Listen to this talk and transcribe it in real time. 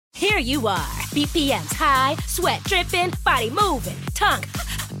Here you are, BPMs high, sweat dripping, body moving, tongue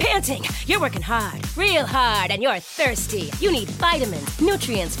panting. You're working hard, real hard, and you're thirsty. You need vitamins,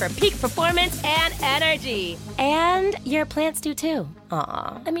 nutrients for peak performance and energy. And your plants do too.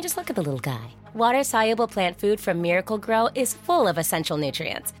 Aw, I mean, just look at the little guy. Water-soluble plant food from Miracle Grow is full of essential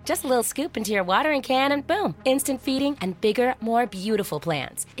nutrients. Just a little scoop into your watering can and boom, instant feeding and bigger, more beautiful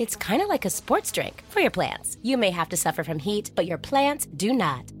plants. It's kind of like a sports drink for your plants. You may have to suffer from heat, but your plants do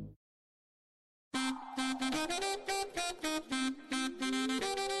not.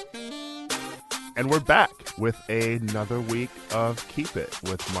 And we're back with another week of Keep It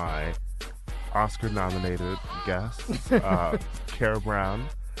with my Oscar-nominated guests, Kara Brown,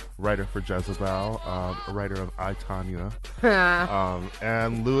 writer for Jezebel, writer of I, Tonya,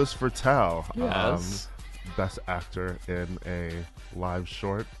 and Louis Virtel, Yes. best actor in a live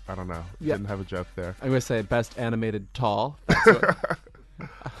short. I don't know. Yep. Didn't have a joke there. I'm going to say best animated tall.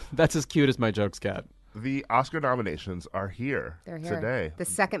 That's as cute as my jokes get. The Oscar nominations are here, They're here today. The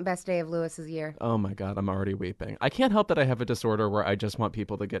second best day of Lewis's year. Oh my God, I'm already weeping. I can't help that I have a disorder where I just want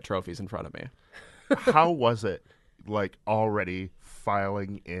people to get trophies in front of me. How was it, like, already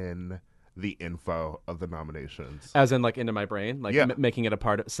filing in the info of the nominations? As in, like, into my brain, like Yeah. making it a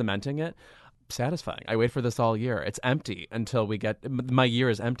part of cementing it. Satisfying. I wait for this all year. It's empty until we get, my year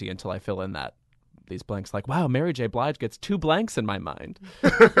is empty until I fill in these blanks. Like, wow, Mary J. Blige gets 2 blanks in my mind.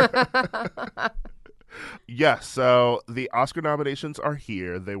 Yes, so the Oscar nominations are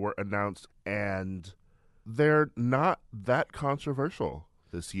here. They were announced, and they're not that controversial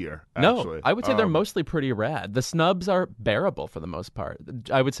this year, actually. No, I would say they're mostly pretty rad. The snubs are bearable for the most part.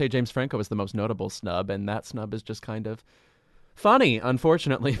 I would say James Franco is the most notable snub, and that snub is just kind of funny,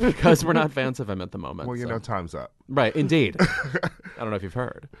 unfortunately, because we're not fans of him at the moment. Well, you know, time's up. Right, indeed. I don't know if you've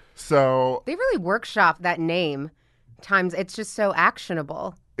heard. So, They really workshopped that name. Times it's just so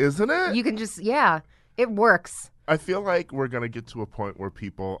actionable. isn't it? You can just, it works. I feel like we're going to get to a point where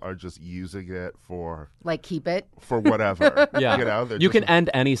people are just using it for Like, keep it. whatever. Yeah. You know, they're You just- can end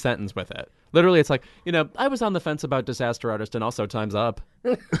any sentence with it. Literally, it's like, I was on the fence about Disaster Artist and also Time's Up.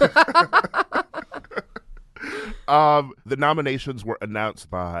 The nominations were announced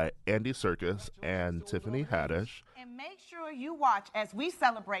by Andy Serkis and Tiffany Haddish. And make sure you watch as we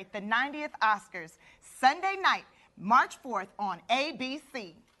celebrate the 90th Oscars Sunday night, March 4th on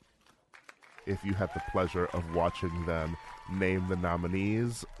ABC. If you had the pleasure of watching them name the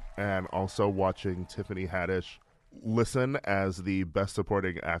nominees and also watching Tiffany Haddish listen as the best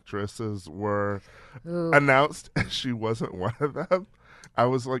supporting actresses were announced, and she wasn't one of them, I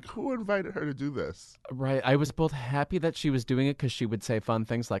was like, who invited her to do this? Right. I was both happy that she was doing it because she would say fun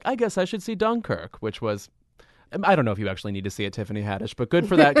things like, I guess I should see Dunkirk, which was, I don't know if you actually need to see it, Tiffany Haddish, but good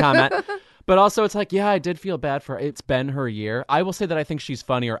for that comment. But also it's like, yeah, I did feel bad for her. It's been her year. I will say that I think she's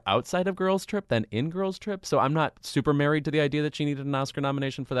funnier outside of Girls Trip than in Girls Trip. So I'm not super married to the idea that she needed an Oscar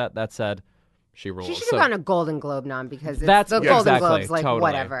nomination for that. That said, she rules. She should have gotten a Golden Globe nom because it's That's- the yeah, Golden exactly, Globes, like, totally.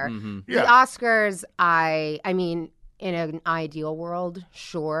 whatever. Mm-hmm. The Yeah. Oscars, I mean, in an ideal world,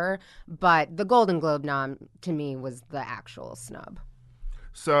 sure. But the Golden Globe nom, to me, was the actual snub.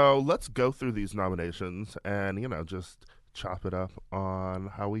 So let's go through these nominations and, just chop it up on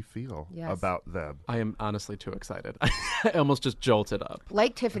how we feel Yes. about them. I am honestly too excited. I almost just jolted up.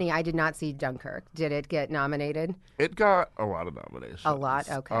 Like Tiffany, I did not see Dunkirk. Did it get nominated? It got a lot of nominations. A lot?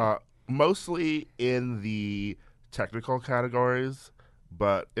 Okay. Mostly in the technical categories,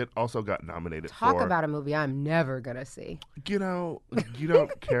 but it also got nominated Talk for... about a movie I'm never going to see. You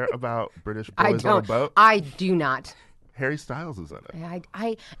don't care about British I boys on a don't. boat? I do not. Harry Styles is in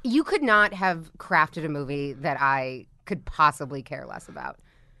it. You could not have crafted a movie that I could possibly care less about.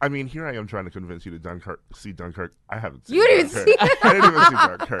 I mean, here I am trying to convince you to see Dunkirk. I haven't seen You didn't Dunkirk. see it? I didn't even see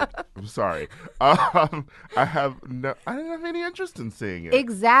Dunkirk. I'm sorry. I didn't have any interest in seeing it.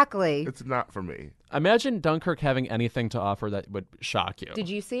 Exactly. It's not for me. Imagine Dunkirk having anything to offer that would shock you. Did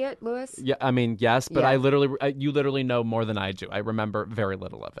you see it, Louis? Yeah, I mean, yes, but Yeah. you literally know more than I do. I remember very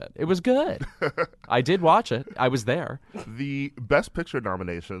little of it. It was good. I did watch it. I was there. The Best Picture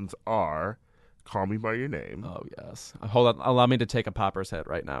nominations are Call Me By Your Name, Oh, yes. Hold on. Allow me to take a popper's hit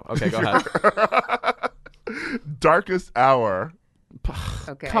right now. Okay, go ahead. Darkest Hour,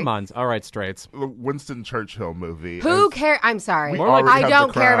 Okay. Come on. All right, straights. the Winston Churchill movie. Who and cares? I'm sorry. We already I have don't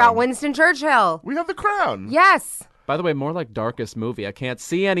The care Crown. about Winston Churchill. We have The Crown. Yes. By the way, more like darkest movie. I can't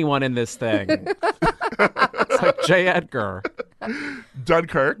see anyone in this thing. It's like J. Edgar.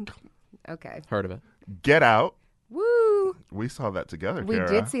 Dunkirk, Okay. Heard of it. Get Out. Woo. We saw that together, We Kara.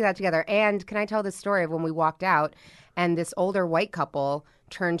 did see that together. And can I tell the story of when we walked out and this older white couple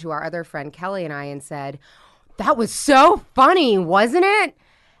turned to our other friend Kelly and I and said, "That was so funny, wasn't it?"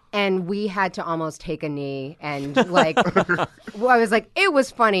 and we had to almost take a knee and like, well, I was like, it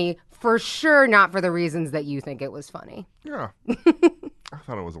was funny for sure, not for the reasons that you think it was funny. Yeah. I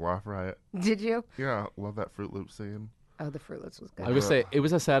thought it was a laugh riot. Did you? Yeah, love that Fruit Loop scene. Oh, the Fruit Loops was good. I would say it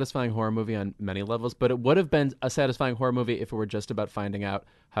was a satisfying horror movie on many levels, but it would have been a satisfying horror movie if it were just about finding out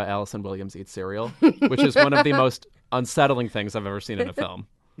how Allison Williams eats cereal, which is one of the most unsettling things I've ever seen in a film.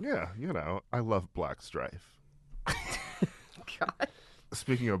 Yeah, I love Black Strife. God.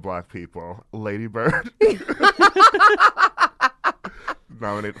 Speaking of black people, Lady Bird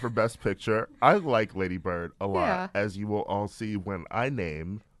nominated for Best Picture. I like Lady Bird a lot, Yeah. as you will all see when I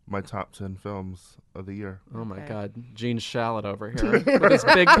name my top 10 films of the year. Oh my God, Gene Shalit over here with his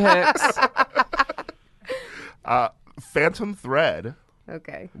big picks. Phantom Thread.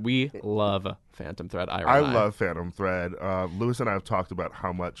 Okay. We love Phantom Thread. I love Phantom Thread. Lewis and I have talked about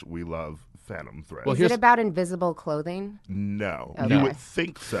how much we love Phantom Thread. Well, Is here's- it about invisible clothing? No. Okay. You would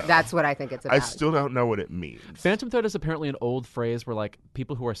think so. That's what I think it's about. I still don't know what it means. Phantom Thread is apparently an old phrase where like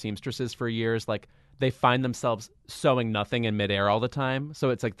people who are seamstresses for years, like they find themselves sewing nothing in midair all the time. So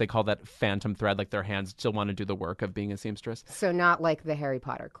it's like they call that phantom thread, like their hands still want to do the work of being a seamstress. So not like the Harry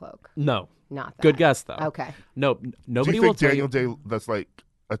Potter cloak. No. Not that. Good guess though. Okay. No, Do nobody you will think tell Daniel you. that's like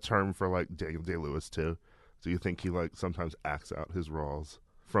a term for like Daniel Day-Lewis too? Do you think he like sometimes acts out his roles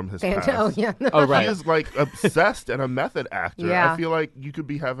from his past? Oh, yeah. Oh right. He is like obsessed and a method actor. Yeah. I feel like you could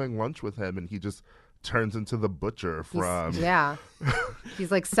be having lunch with him and he just turns into the butcher from Yeah.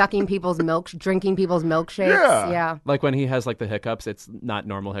 He's like sucking people's milk, drinking people's milkshakes. Yeah. Yeah. Like when he has like the hiccups, it's not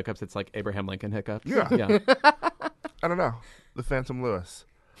normal hiccups. It's like Abraham Lincoln hiccups. Yeah. Yeah. I don't know. The Phantom Lewis.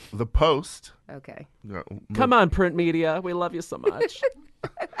 The Post. Okay. You know, Come on, print media. We love you so much.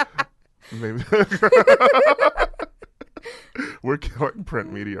 maybe we're killing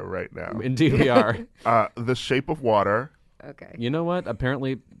print media right now. Indeed we are. The Shape of Water. Okay. You know what?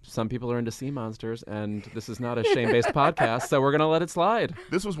 Apparently some people are into sea monsters, and this is not a shame-based podcast, so we're going to let it slide.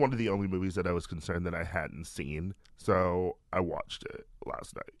 This was one of the only movies that I was concerned that I hadn't seen, so I watched it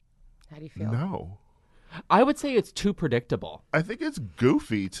last night. How do you feel? No. I would say it's too predictable. I think it's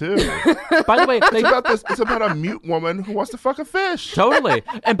goofy too. By the way, It's about a mute woman who wants to fuck a fish. totally.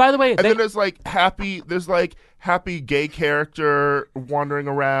 And by the way, And then there's like happy gay character wandering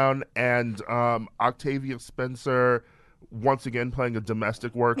around, and Octavia Spencer once again playing a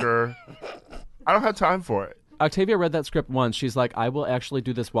domestic worker. I don't have time for it. Octavia read that script once. She's like, I will actually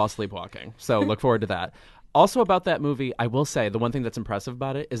do this while sleepwalking. So look forward to that. Also about that movie, I will say the one thing that's impressive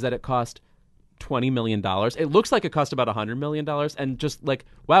about it is that it cost $20 million. It looks like it cost about $100 million. And just like,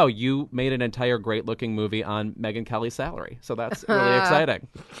 wow, you made an entire great looking movie on Megyn Kelly's salary. So that's really exciting.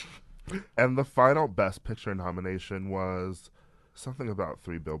 And the final Best Picture nomination was something about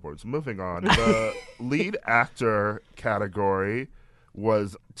Three Billboards. Moving on, the lead actor category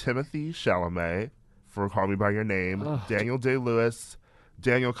was Timothée Chalamet for Call Me By Your Name, Daniel Day-Lewis,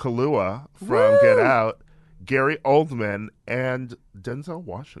 Daniel Kaluuya from Get Out, Gary Oldman, and Denzel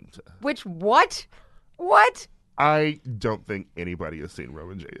Washington. Which what? What? I don't think anybody has seen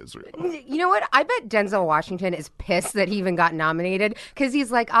Roman J. Israel. You know what? I bet Denzel Washington is pissed that he even got nominated because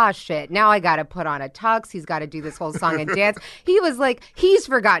he's like, ah, shit. Now I got to put on a tux. He's got to do this whole song and dance. He was like, he's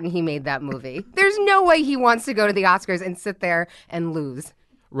forgotten he made that movie. There's no way he wants to go to the Oscars and sit there and lose.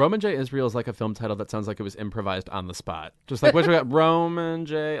 Roman J. Israel is like a film title that sounds like it was improvised on the spot. Just like, what we got? Roman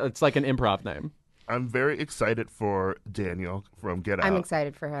J. It's like an improv name. I'm very excited for Daniel from Get Out. I'm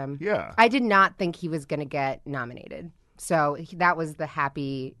excited for him. Yeah. I did not think he was going to get nominated. So that was the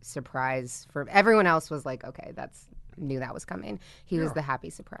happy surprise for everyone else was like, okay, knew that was coming. He was the happy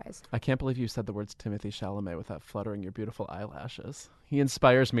surprise. I can't believe you said the words Timothée Chalamet without fluttering your beautiful eyelashes. He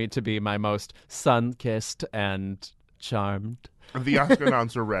inspires me to be my most sun-kissed and charmed. The Oscar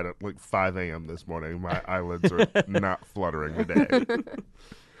announcer read at like 5 a.m. this morning. My eyelids are not fluttering today.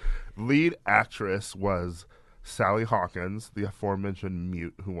 Lead actress was Sally Hawkins, the aforementioned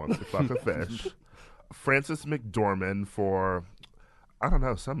mute who wants to fuck a fish. Frances McDormand for, I don't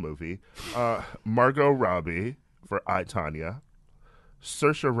know, some movie. Margot Robbie for I, Tonya.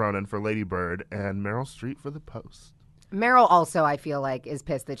 Saoirse Ronan for Lady Bird. And Meryl Streep for The Post. Meryl also, I feel like, is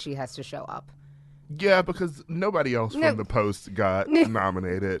pissed that she has to show up. Yeah, because nobody else from The Post got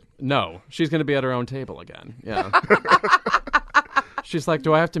nominated. No, she's going to be at her own table again. Yeah. She's like,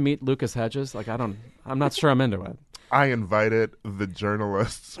 do I have to meet Lucas Hedges? Like, I'm not sure I'm into it. I invited the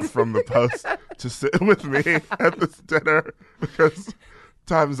journalists from The Post to sit with me at this dinner because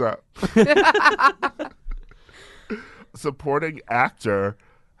time's up. Supporting actor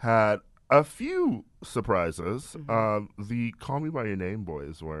had a few surprises. The Call Me By Your Name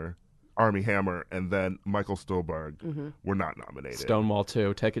boys were Armie Hammer and then Michael Stuhlbarg were not nominated. Stonewall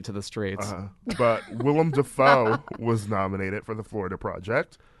 2, Take It to the Streets. But Willem Dafoe was nominated for The Florida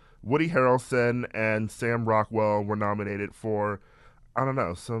Project. Woody Harrelson and Sam Rockwell were nominated for, I don't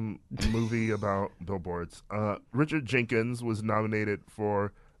know, some movie about billboards. Richard Jenkins was nominated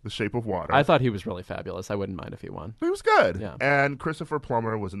for The Shape of Water. I thought he was really fabulous. I wouldn't mind if he won. He was good. Yeah. And Christopher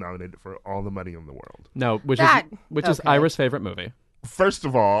Plummer was nominated for All the Money in the World. No, which is okay. Ira's favorite movie. First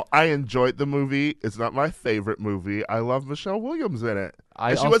of all, I enjoyed the movie. It's not my favorite movie. I love Michelle Williams in it.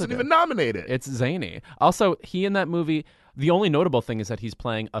 I And she also wasn't do. even nominated. It's zany. Also, he in that movie, the only notable thing is that he's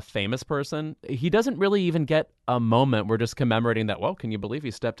playing a famous person. He doesn't really even get a moment. We're just commemorating that, well, can you believe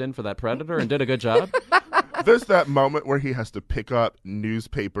he stepped in for that Predator and did a good job? There's that moment where he has to pick up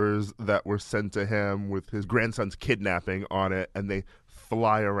newspapers that were sent to him with his grandson's kidnapping on it, and they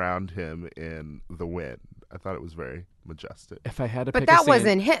fly around him in the wind. I thought it was very majestic. If I had to But pick a that scene,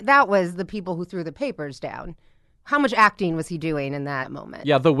 wasn't him. That was the people who threw the papers down. How much acting was he doing in that moment?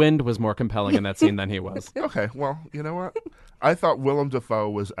 Yeah, the wind was more compelling in that scene than he was. Okay, well, you know what? I thought Willem Dafoe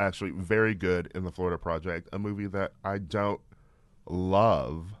was actually very good in The Florida Project, a movie that I don't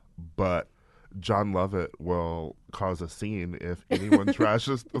love, but John Lovett will cause a scene if anyone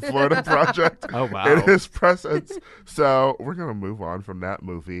trashes The Florida Project Oh, wow. in his presence. So we're going to move on from that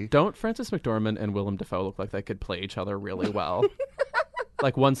movie. Don't Frances McDormand and Willem Dafoe look like they could play each other really well?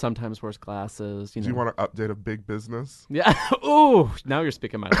 Like one sometimes wears glasses. You know. Do you want to update a Big Business? Yeah. Ooh, now you're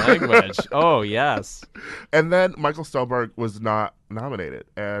speaking my language. Oh, yes. And then Michael Stuhlbarg was not nominated.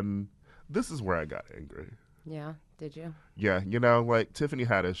 And this is where I got angry. Yeah, did you? Yeah, you know, like Tiffany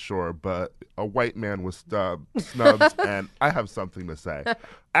Haddish, sure, but a white man was snubbed, and I have something to say.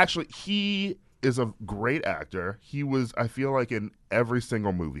 Actually, he is a great actor. He was, I feel like, in every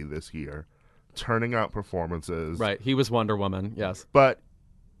single movie this year, turning out performances. Right. He was Wonder Woman. Yes. But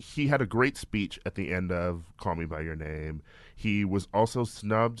he had a great speech at the end of Call Me By Your Name. He was also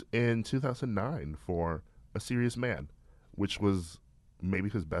snubbed in 2009 for A Serious Man, which was maybe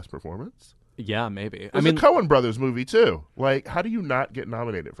his best performance. Yeah, maybe. It was a Coen Brothers movie, too. Like, how do you not get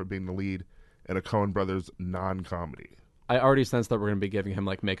nominated for being the lead in a Coen Brothers non-comedy? I already sense that we're going to be giving him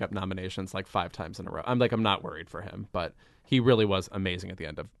like makeup nominations like 5 times in a row. I'm not worried for him, but he really was amazing at the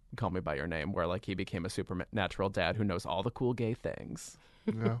end of Call Me By Your Name, where like he became a supernatural dad who knows all the cool gay things.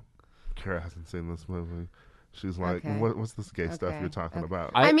 Yeah. Kara hasn't seen this movie. She's like, Okay. what's this gay stuff Okay. you're talking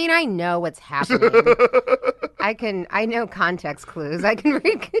about? I mean, I know what's happening. I know context clues. I can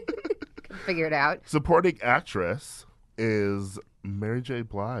figure it out. Supporting actress is Mary J.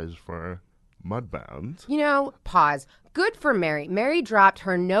 Blige for Mudbound. You know, pause. Good for Mary. Mary dropped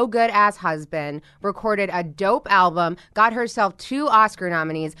her no good ass husband, recorded a dope album, got herself 2 Oscar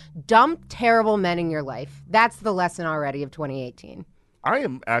nominees, dumped terrible men in your life. That's the lesson already of 2018. I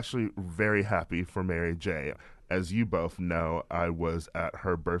am actually very happy for Mary J. As you both know, I was at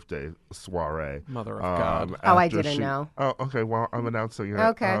her birthday soiree. Mother of God. Oh, I after didn't know. Oh, okay. Well, I'm announcing it.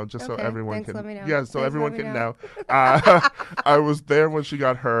 Okay, Just so okay. everyone Thanks, can. let me know. Yeah, so Thanks, everyone let me can know. know. I was there when she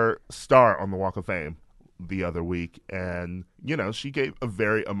got her star on the Walk of Fame the other week, and she gave a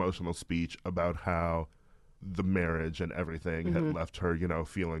very emotional speech about how the marriage and everything had left her,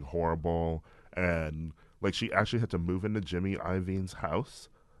 feeling horrible, and like she actually had to move into Jimmy Iovine's house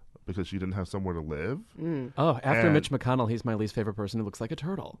because she didn't have somewhere to live. Oh, after And- Mitch McConnell, he's my least favorite person who looks like a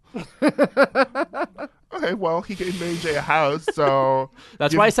turtle. Okay, well, he gave Mary J a house, so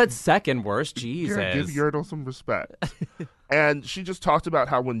That's why I said second worst. Jesus. Yeah, give Yertle some respect. And she just talked about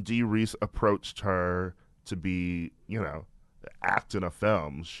how when Dee Reese approached her to be, act in a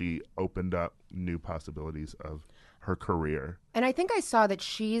film, she opened up new possibilities of her career. And I think I saw that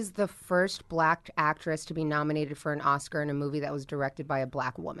she's the first black actress to be nominated for an Oscar in a movie that was directed by a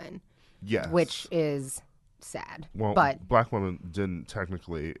black woman, Yes. which is sad. Well, but black women didn't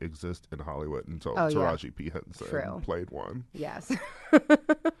technically exist in Hollywood until Oh, yeah. Taraji P. Henson True. played one. yes.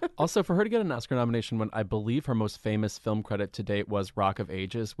 Also, for her to get an Oscar nomination when I believe her most famous film credit to date was Rock of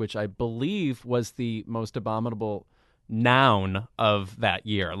Ages, which I believe was the most abominable noun of that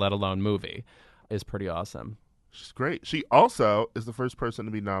year, let alone movie, is pretty awesome. She's great. She also is the first person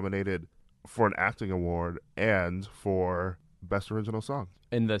to be nominated for an acting award and for Best Original Song.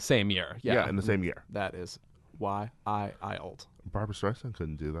 In the same year. Yeah, in the same year. That is why I old. Barbra Streisand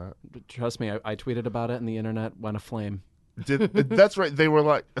couldn't do that. But trust me, I tweeted about it and the internet went aflame. That's right. They were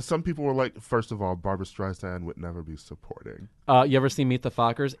like, some people were like, first of all, Barbra Streisand would never be supporting. You ever see Meet the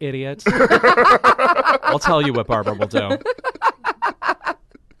Fockers, idiot? I'll tell you what Barbara will do.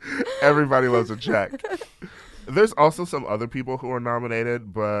 Everybody loves a check. There's also some other people who are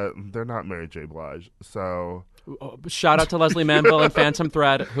nominated, but they're not Mary J. Blige. So Shout out to Leslie Manville and Phantom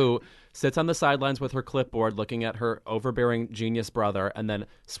Thread, who sits on the sidelines with her clipboard looking at her overbearing genius brother and then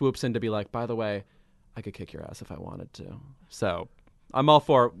swoops in to be like, by the way, I could kick your ass if I wanted to. So I'm all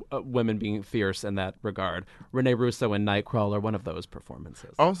for women being fierce in that regard. Renee Russo in Nightcrawler, one of those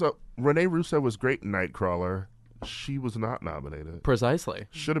performances. Also, Renee Russo was great in Nightcrawler. She was not nominated. Precisely.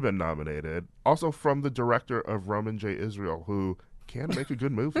 Should have been nominated. Also from the director of Roman J. Israel, who can make a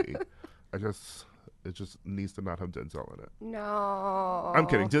good movie. I guess it just needs to not have Denzel in it. No. I'm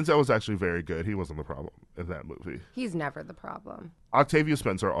kidding. Denzel was actually very good. He wasn't the problem in that movie. He's never the problem. Octavia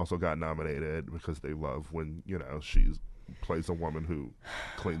Spencer also got nominated because they love when, she plays a woman who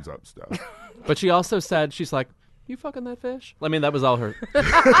cleans up stuff. But she also said, she's like, you fucking that fish? I mean, that was all her.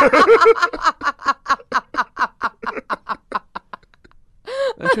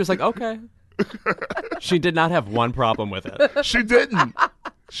 And she was like, okay. She did not have one problem with it. She didn't.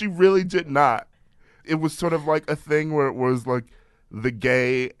 She really did not. It was sort of like a thing where it was like the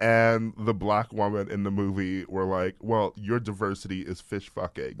gay and the black woman in the movie were like, well, your diversity is fish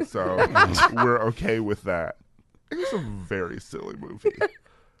fucking, so we're okay with that. It was a very silly movie.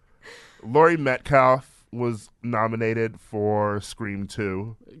 Laurie Metcalf was nominated for Scream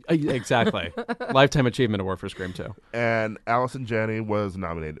 2. Exactly. Lifetime Achievement Award for Scream 2. And Allison Janney was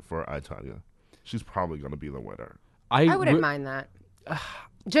nominated for I, Tonya. She's probably going to be the winner. I wouldn't mind that.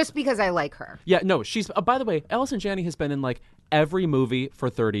 Just because I like her. Yeah, no, she's... by the way, Allison Janney has been in, like, every movie for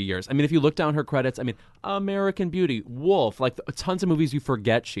 30 years. I mean, if you look down her credits, I mean, American Beauty, Wolf, like, tons of movies you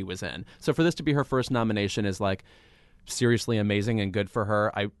forget she was in. So for this to be her first nomination is, like, seriously amazing and good for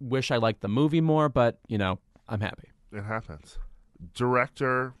her. I wish I liked the movie more, but, I'm happy. It happens.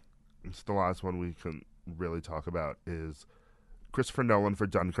 Director, it's the last one we can really talk about, is Christopher Nolan for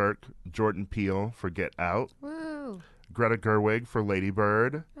Dunkirk, Jordan Peele for Get Out, Woo. Greta Gerwig for Lady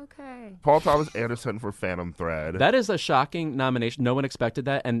Bird, Okay. Paul Thomas Anderson for Phantom Thread. That is a shocking nomination. No one expected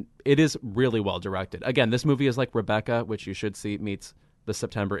that, and it is really well directed. Again, this movie is like Rebecca, which you should see, meets the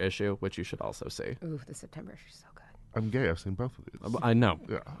September issue, which you should also see. Ooh, the September issue's so good. I'm gay. I've seen both of these. I know.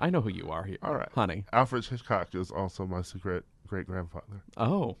 Yeah. I know who you are here, All right. honey. Alfred Hitchcock is also my secret great-grandfather.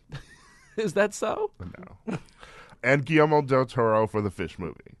 Oh. Is that so? No. And Guillermo del Toro for the Fish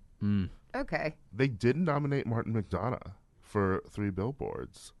movie. Okay. They did nominate Martin McDonagh for 3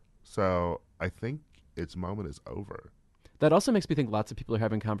 Billboards. So I think its moment is over. That also makes me think lots of people are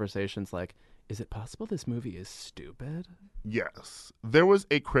having conversations like, is it possible this movie is stupid? Yes. There was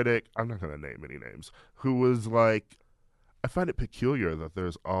a critic, I'm not going to name any names, who was like, I find it peculiar that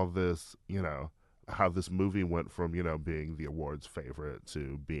there's all this, how this movie went from, being the awards favorite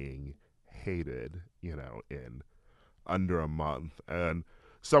to being hated, in under a month. And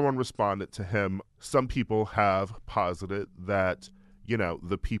someone responded to him, some people have posited that,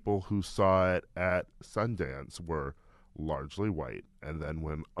 the people who saw it at Sundance were largely white. And then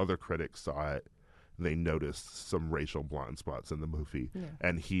when other critics saw it, they noticed some racial blind spots in the movie. Yeah.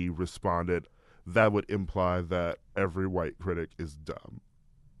 And he responded, that would imply that every white critic is dumb.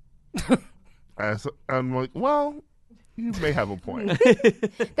 I'm like, well, you may have a point.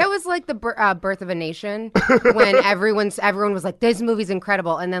 That was like the Birth of a Nation when everyone was like, this movie's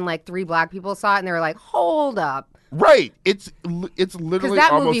incredible. And then like 3 black people saw it and they were like, hold up. Right. It's literally because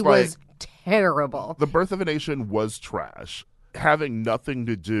that almost movie like was terrible. The Birth of a Nation was trash, having nothing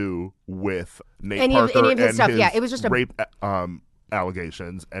to do with Nate any Parker of his and stuff. his Yeah, it was just rape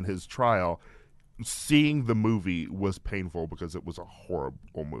allegations and his trial. Seeing the movie was painful because it was a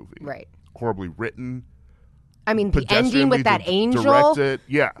horrible movie. Right. Horribly written. I mean, the ending with that angel, directed.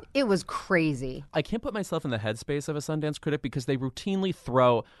 Yeah. It was crazy. I can't put myself in the headspace of a Sundance critic because they routinely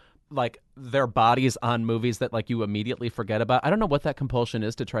throw like their bodies on movies that like you immediately forget about. I don't know what that compulsion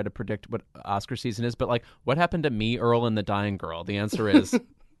is to try to predict what Oscar season is, but like what happened to Me, Earl, and the Dying Girl? The answer is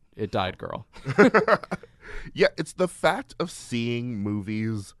it died, girl. Yeah, it's the fact of seeing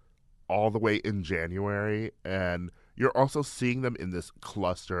movies all the way in January, and you're also seeing them in this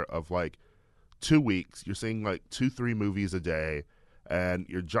cluster of like 2 weeks. You're seeing like 2-3 movies a day, and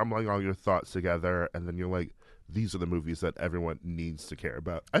you're jumbling all your thoughts together, and then you're like, these are the movies that everyone needs to care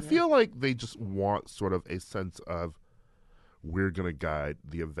about. I feel like they just want sort of a sense of we're going to guide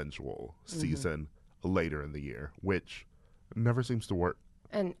the eventual season later in the year, which never seems to work.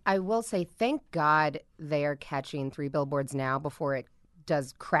 And I will say, thank God they are catching 3 Billboards now before it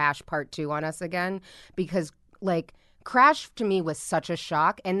does Crash Part 2 on us again. Because, like, Crash to me was such a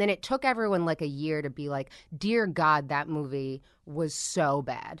shock. And then it took everyone like a year to be like, dear God, that movie was so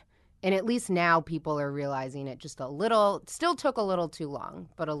bad. And at least now people are realizing it just a little, still took a little too long,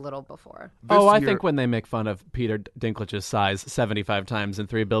 but a little before. I think when they make fun of Peter Dinklage's size 75 times in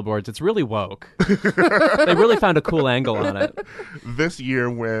 3 billboards, it's really woke. They really found a cool angle on it. This year,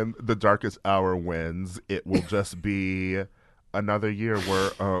 when The Darkest Hour wins, it will just be another year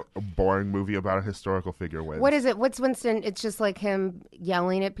where a boring movie about a historical figure wins. What is it? What's Winston? It's just like him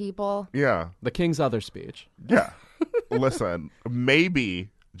yelling at people. Yeah. The King's Other speech. Yeah. Listen, maybe,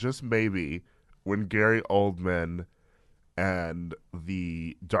 just maybe, when Gary Oldman and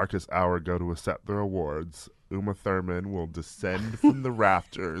The Darkest Hour go to accept their awards, Uma Thurman will descend from the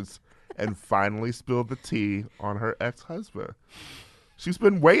rafters and finally spill the tea on her ex-husband. She's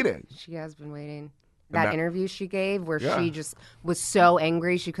been waiting. She has been waiting. And That interview she gave where she just was so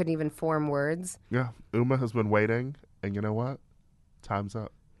angry she couldn't even form words. Yeah, Uma has been waiting, and you know what? Time's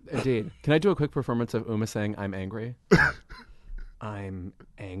up. Indeed. Can I do a quick performance of Uma saying, "I'm angry"? I'm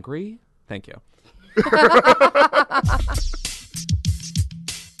angry? Thank you.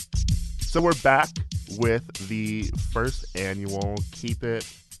 So we're back with the first annual Keep It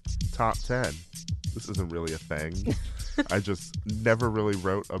Top 10. This isn't really a thing. I just never really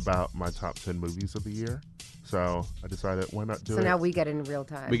wrote about my top 10 movies of the year. So I decided, why not do it? So now we get it in real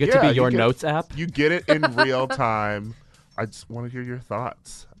time. We get to be you your get- notes app? You get it in real time. I just want to hear your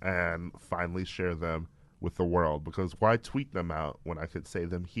thoughts and finally share them with the world, because why tweet them out when I could say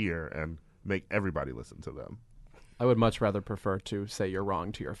them here and make everybody listen to them? I would much rather prefer to say you're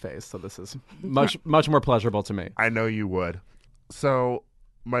wrong to your face. So this is much more pleasurable to me. I know you would. So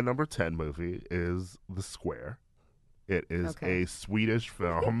my number 10 movie is The Square. It is a Swedish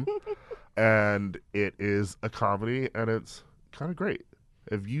film, and it is a comedy, and it's kind of great.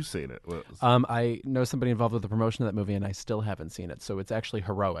 Have you seen it, Liz? I know somebody involved with the promotion of that movie, and I still haven't seen it. So it's actually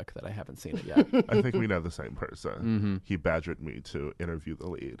heroic that I haven't seen it yet. I think we know the same person. He badgered me to interview the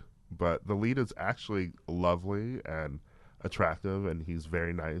lead. But the lead is actually lovely and attractive, and he's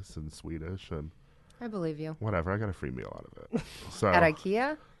very nice and Swedish and I believe you. whatever. I got a free meal out of it. So At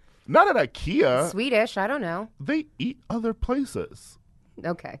IKEA? not at IKEA. Swedish? I don't know. They eat other places.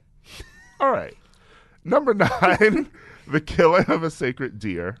 Okay. All right. Number 9, The Killing of a Sacred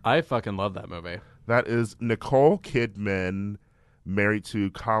Deer. I fucking love that movie. That is Nicole Kidman married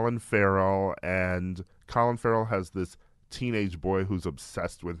to Colin Farrell, and Colin Farrell has this teenage boy who's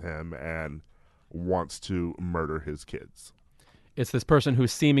obsessed with him and wants to murder his kids. It's this person who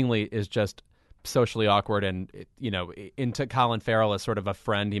seemingly is just socially awkward and, into Colin Farrell as sort of a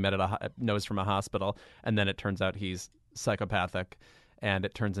friend he met at knows from a hospital, and then it turns out he's psychopathic, and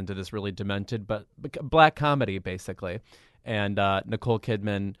it turns into this really demented but black comedy, basically. And Nicole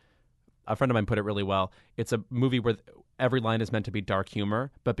Kidman, a friend of mine put it really well. It's a movie where every line is meant to be dark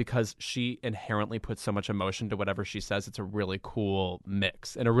humor, but because she inherently puts so much emotion to whatever she says, it's a really cool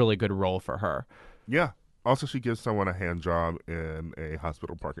mix and a really good role for her. Yeah. Also, she gives someone a hand job in a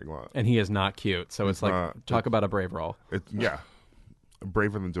hospital parking lot. And he is not cute, so it's like, talk about a brave role. Yeah.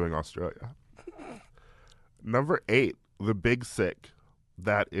 Braver than doing Australia. Number 8, The Big Sick.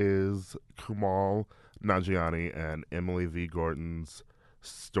 That is Kumail Nanjiani and Emily V. Gordon's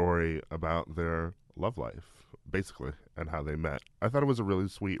story about their love life, basically, and how they met. I thought it was a really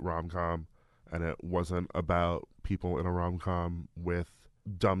sweet rom-com, and it wasn't about people in a rom-com with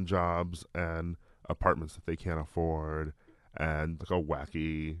dumb jobs and apartments that they can't afford and like a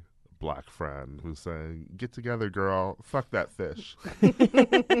wacky black friend who's saying, get together, girl, fuck that fish.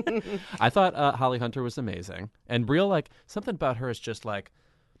 I thought Holly Hunter was amazing. And something about her is just like,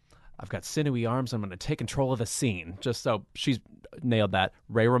 I've got sinewy arms. I'm going to take control of the scene. Just so she's nailed that.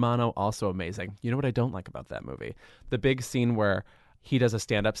 Ray Romano, also amazing. You know what I don't like about that movie? The big scene where he does a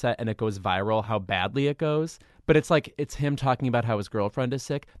stand-up set and it goes viral, how badly it goes. But it's like, it's him talking about how his girlfriend is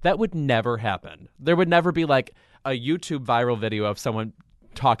sick. That would never happen. There would never be like a YouTube viral video of someone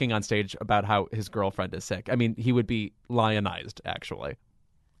talking on stage about how his girlfriend is sick. I mean, he would be lionized, actually.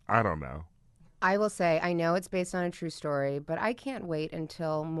 I don't know. I will say, I know it's based on a true story, but I can't wait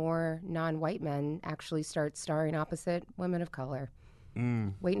until more non-white men actually start starring opposite women of color.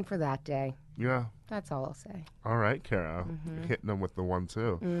 Waiting for that day. Yeah. That's all I'll say. All right, Kara. Hitting them with the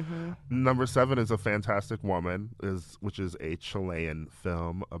 1-2. Number 7 is A Fantastic Woman, which is a Chilean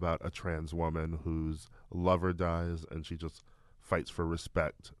film about a trans woman whose lover dies, and she just fights for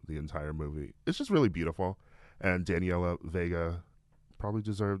respect the entire movie. It's just really beautiful, and Daniela Vega probably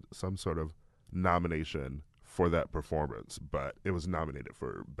deserved some sort of nomination for that performance, but it was nominated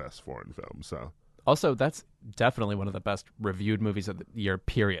for Best Foreign Film, so... Also, that's definitely one of the best reviewed movies of the year,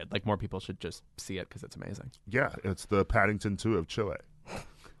 period. Like, more people should just see it because it's amazing. Yeah, it's the Paddington 2 of Chile.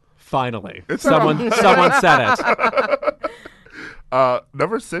 Finally. Someone said it.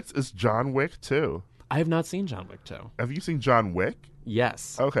 Number 6 is John Wick 2. I have not seen John Wick 2. Have you seen John Wick?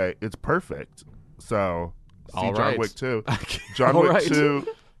 Yes. Okay, it's perfect. So, see All John right. Wick 2. John All Wick right. 2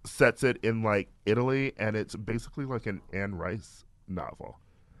 sets it in, like, Italy, and it's basically like an Anne Rice novel.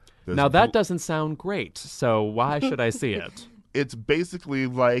 There's Now, that doesn't sound great, so why should I see it? It's basically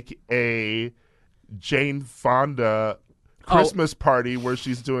like a Jane Fonda Christmas party where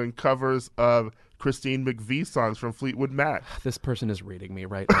she's doing covers of Christine McVie songs from Fleetwood Mac. This person is reading me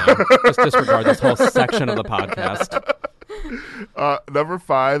right now. Just disregard this whole section of the podcast. Number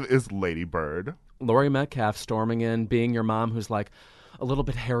 5 is Lady Bird. Laurie Metcalf storming in, being your mom who's like a little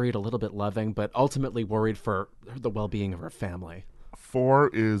bit harried, a little bit loving, but ultimately worried for the well-being of her family. 4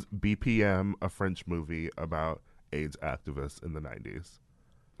 is BPM, a French movie about AIDS activists in the 90s.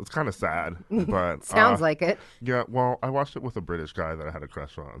 It's kind of sad, but... Sounds like it. Yeah, well, I watched it with a British guy that I had a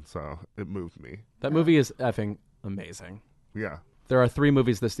crush on, so it moved me. That movie is effing amazing. Yeah. There are 3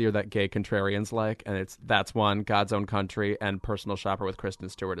 movies this year that gay contrarians like, and that's one, God's Own Country, and Personal Shopper with Kristen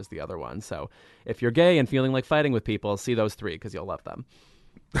Stewart is the other one. So if you're gay and feeling like fighting with people, see those 3 because you'll love them.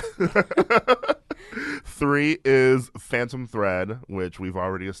 3 is Phantom Thread, which we've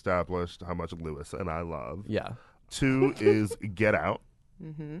already established how much Lewis and I love. Yeah. 2 is Get Out.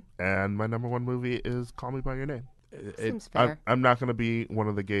 And my number 1 movie is Call Me By Your Name. Seems fair. I'm not going to be one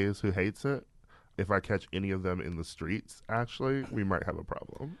of the gays who hates it. If I catch any of them in the streets, actually, we might have a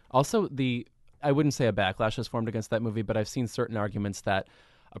problem. Also, I wouldn't say a backlash has formed against that movie, but I've seen certain arguments that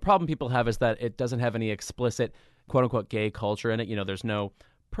a problem people have is that it doesn't have any explicit quote-unquote gay culture in it. You know, there's no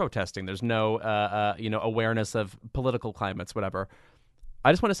protesting. There's no, awareness of political climates, whatever.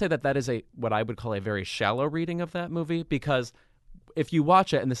 I just want to say that is what I would call a very shallow reading of that movie, because if you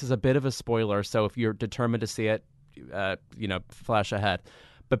watch it, and this is a bit of a spoiler, so if you're determined to see it, flash ahead.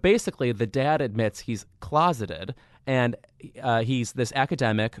 But basically, the dad admits he's closeted, and he's this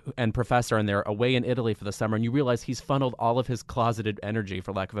academic and professor, and they're away in Italy for the summer, and you realize he's funneled all of his closeted energy,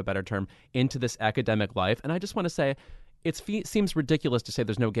 for lack of a better term, into this academic life. And I just want to say, it seems ridiculous to say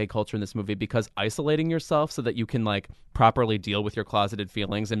there's no gay culture in this movie, because isolating yourself so that you can properly deal with your closeted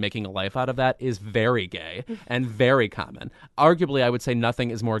feelings and making a life out of that is very gay and very common. Arguably, I would say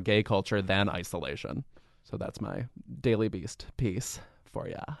nothing is more gay culture than isolation. So that's my Daily Beast piece for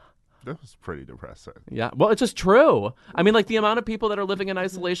ya. That was pretty depressing. Yeah, well, it's just true. I mean, the amount of people that are living in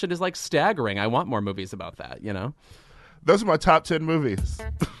isolation is staggering. I want more movies about that, you know? Those are my top 10 movies.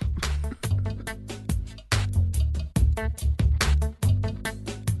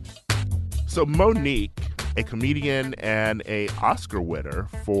 So Monique, a comedian and a Oscar winner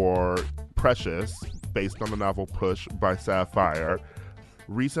for Precious, based on the novel Push by Sapphire,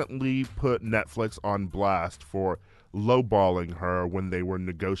 recently put Netflix on blast for lowballing her when they were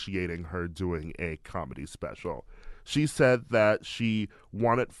negotiating her doing a comedy special. She said that she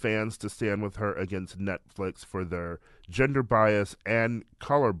wanted fans to stand with her against Netflix for their gender bias and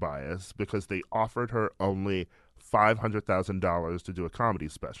color bias because they offered her only $500,000 to do a comedy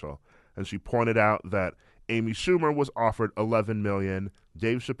special. And she pointed out that Amy Schumer was offered $11 million,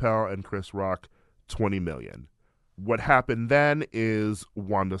 Dave Chappelle and Chris Rock $20 million. What happened then is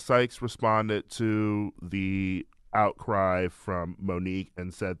Wanda Sykes responded to the outcry from Monique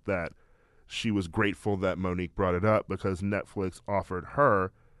and said that she was grateful that Monique brought it up because Netflix offered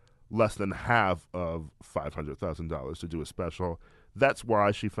her less than half of $500,000 to do a special. That's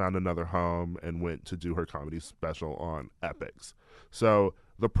why she found another home and went to do her comedy special on Epix. So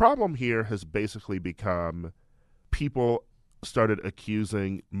the problem here has basically become people started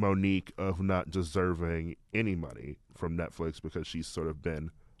accusing Monique of not deserving any money from Netflix because she's sort of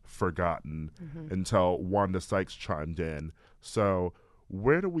been forgotten until Wanda Sykes chimed in. So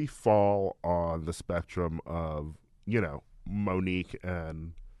where do we fall on the spectrum of, Monique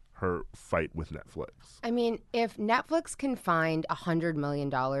and her fight with Netflix? I mean, if Netflix can find $100 million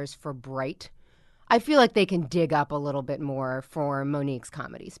for Bright, I feel like they can dig up a little bit more for Monique's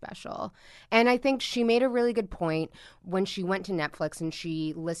comedy special. And I think she made a really good point when she went to Netflix and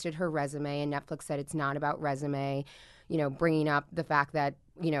she listed her resume, and Netflix said it's not about resume, bringing up the fact that,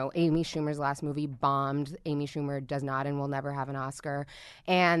 Amy Schumer's last movie bombed. Amy Schumer does not and will never have an Oscar.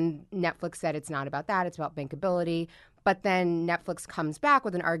 And Netflix said it's not about that, it's about bankability. But then Netflix comes back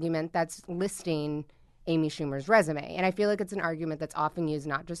with an argument that's listing Amy Schumer's resume. And I feel like it's an argument that's often used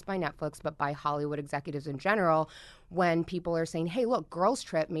not just by Netflix, but by Hollywood executives in general, when people are saying, hey, look, Girls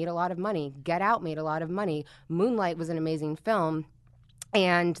Trip made a lot of money. Get Out made a lot of money. Moonlight was an amazing film.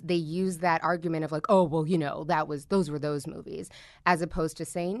 And they use that argument of oh, well, those were those movies, as opposed to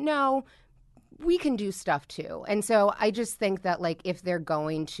saying, no, we can do stuff too. And so I just think that like if they're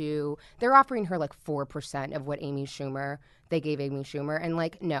offering her like 4% of what they gave Amy Schumer. And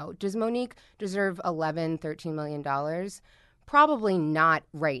like, no, does Monique deserve $13 million? Probably not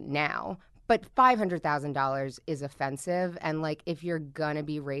right now. But $500,000 is offensive. And like, if you're going to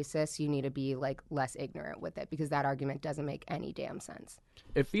be racist, you need to be like less ignorant with it, because that argument doesn't make any damn sense.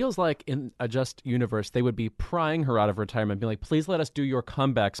 It feels like in a just universe, they would be prying her out of retirement, being like, please let us do your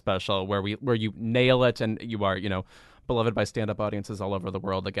comeback special where you nail it and you are, beloved by stand-up audiences all over the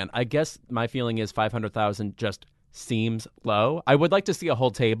world again. I guess my feeling is 500,000 just seems low. I would like to see a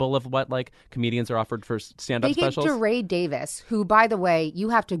whole table of what like comedians are offered for stand-up specials. They gave DeRay Davis, who, by the way, you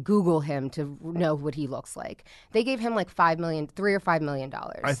have to Google him to know what he looks like. They gave him like $3 or $5 million.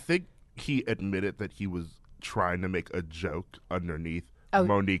 I think he admitted that he was trying to make a joke underneath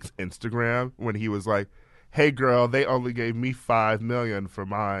Monique's Instagram when he was like, hey girl, they only gave me $5 million for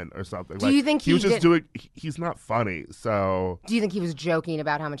mine or something. Do you think he was just doing? He's not funny, so. Do you think he was joking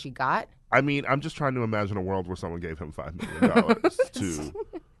about how much he got? I mean, I'm just trying to imagine a world where someone gave him $5 million to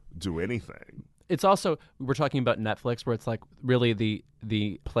do anything. It's also, we're talking about Netflix, where it's like really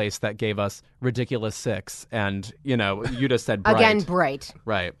the place that gave us Ridiculous Six, and you just said Bright. Again, Bright.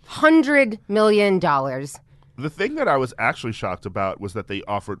 Right. $100 million. The thing that I was actually shocked about was that they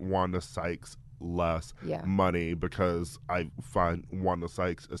offered Wanda Sykes less money, because I find Wanda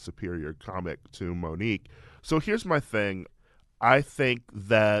Sykes a superior comic to Monique. So here's my thing. I think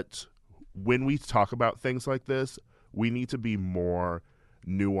that when we talk about things like this, we need to be more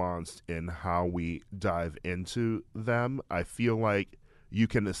nuanced in how we dive into them. I feel like you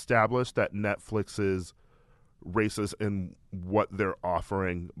can establish that Netflix is racist in what they're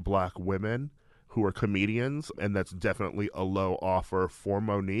offering Black women who are comedians, and that's definitely a low offer for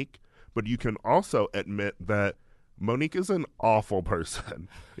Monique. But you can also admit that Monique is an awful person.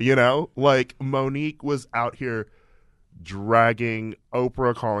 Like Monique was out here dragging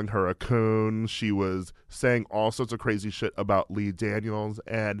Oprah, calling her a coon. She was saying all sorts of crazy shit about Lee Daniels.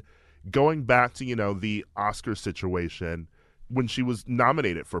 And going back to, the Oscar situation, when she was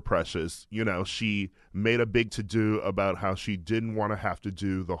nominated for Precious, she made a big to-do about how she didn't want to have to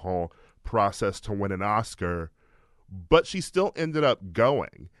do the whole process to win an Oscar, but she still ended up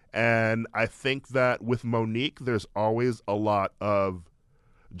going. And I think that with Monique, there's always a lot of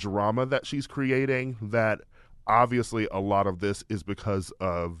drama that she's creating, that obviously a lot of this is because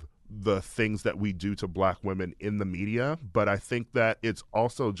of the things that we do to Black women in the media, but I think that it's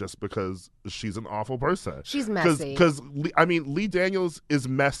also just because she's an awful person. She's messy. Because, Lee Daniels is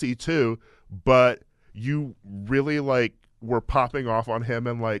messy too, but you really were popping off on him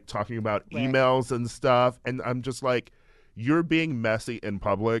and talking about emails and stuff, and I'm just like, you're being messy in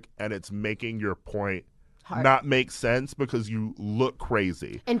public and it's making your point not make sense because you look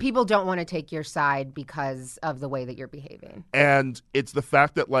crazy. And people don't want to take your side because of the way that you're behaving. And it's the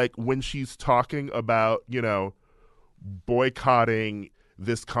fact that when she's talking about, boycotting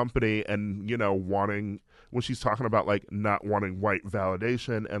this company and, when she's talking about not wanting white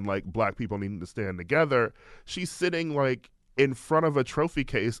validation and Black people needing to stand together, she's sitting in front of a trophy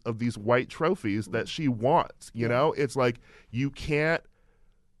case of these white trophies that she wants. It's you can't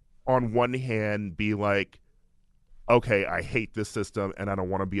on one hand be okay, I hate this system and I don't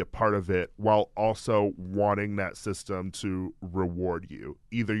want to be a part of it, while also wanting that system to reward you.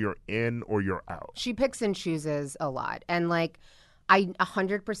 Either you're in or you're out. She picks and chooses a lot. And I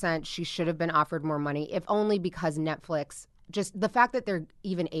 100% she should have been offered more money, if only because Netflix, just the fact that they're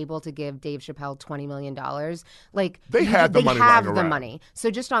even able to give Dave Chappelle $20 million, they have the money. So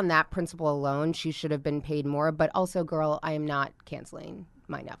just on that principle alone, she should have been paid more. But also, girl, I am not canceling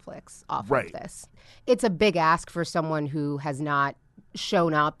my Netflix off of this. It's a big ask for someone who has not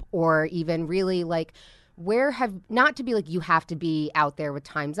shown up or even really not to be you have to be out there with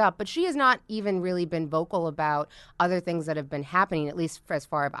Time's Up, but she has not even really been vocal about other things that have been happening, at least as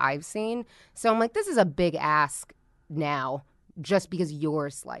far as I've seen. So I'm this is a big ask now just because you're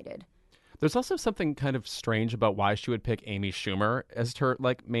slighted. There's also something kind of strange about why she would pick Amy Schumer as her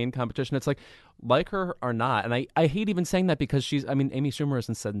main competition. It's like her or not. And I hate even saying that because Amy Schumer is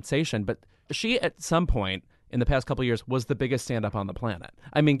a sensation, but she at some point in the past couple of years was the biggest stand-up on the planet.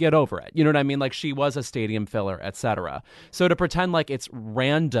 Get over it. You know what I mean? She was a stadium filler, etc. So to pretend it's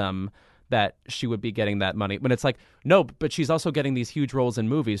random that she would be getting that money. When it's like, no, but she's also getting these huge roles in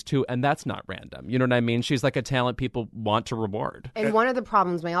movies too, and that's not random. You know what I mean? She's like a talent people want to reward. And one of the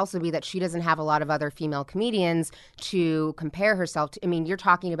problems may also be that she doesn't have a lot of other female comedians to compare herself to. I mean, you're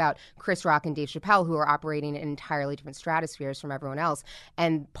talking about Chris Rock and Dave Chappelle, who are operating in entirely different stratospheres from everyone else.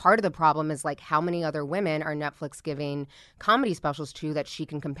 And part of the problem is like how many other women are Netflix giving comedy specials to that she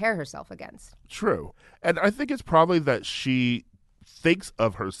can compare herself against? True. And I think it's probably that she thinks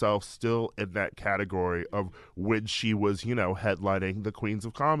of herself still in that category of when she was, headlining the Queens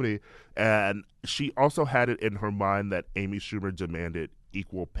of Comedy. And she also had it in her mind that Amy Schumer demanded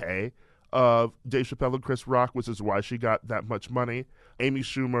equal pay of Dave Chappelle and Chris Rock, which is why she got that much money. Amy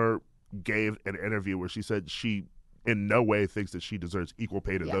Schumer gave an interview where she said she in no way thinks that she deserves equal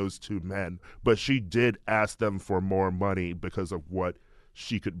pay to those two men, but she did ask them for more money because of what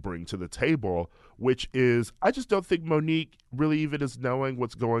she could bring to the table, which is, I just don't think Monique really even is knowing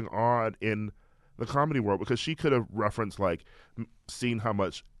what's going on in the comedy world, because she could have referenced, like, seen how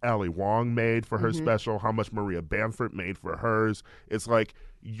much Ali Wong made for her special, how much Maria Bamford made for hers. It's like,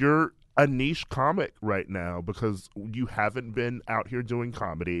 you're a niche comic right now because you haven't been out here doing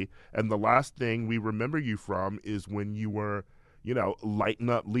comedy, and the last thing we remember you from is when you were lighting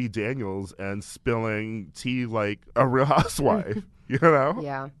up Lee Daniels and spilling tea like a Real Housewife,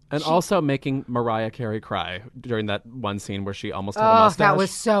 Yeah. And also making Mariah Carey cry during that one scene where she almost had a mustache. That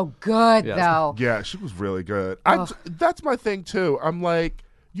was so good, though. Yeah, she was really good. That's my thing, too. I'm like,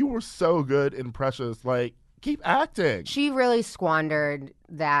 you were so good in Precious. Like, keep acting. She really squandered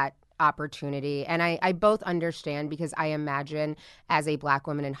that opportunity. And I both understand, because I imagine as a Black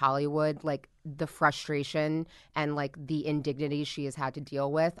woman in Hollywood, like, the frustration and like the indignities she has had to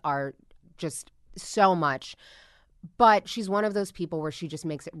deal with are just so much. But she's one of those people where she just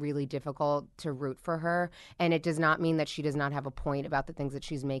makes it really difficult to root for her. And it does not mean that she does not have a point about the things that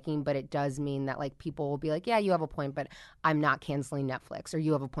she's making, but it does mean that like people will be like, yeah, you have a point, but I'm not canceling Netflix. Or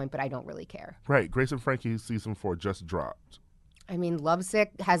you have a point, but I don't really care. Right. Grace and Frankie season 4 just dropped. I mean,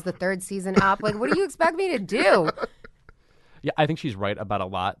 Lovesick has the 3rd season up. Like, what do you expect me to do? Yeah, I think she's right about a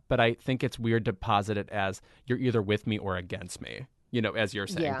lot, but I think it's weird to posit it as you're either with me or against me, as you're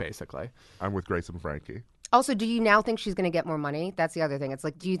saying, basically. I'm with Grace and Frankie. Also, do you now think she's going to get more money? That's the other thing. It's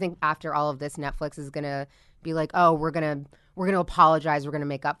like, do you think after all of this, Netflix is going to be like, oh, we're going to apologize, we're going to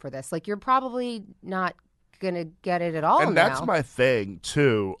make up for this? Like, you're probably not going to get it at all. And that's my thing,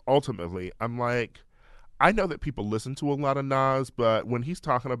 too. Ultimately, I'm like, I know that people listen to a lot of Nas, but when he's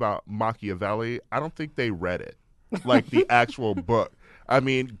talking about Machiavelli, I don't think they read it. Like the actual book. I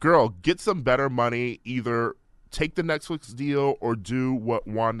mean, girl, get some better money. Either take the Netflix deal or do what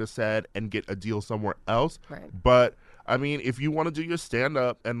Wanda said and get a deal somewhere else. Right. But I mean, if you want to do your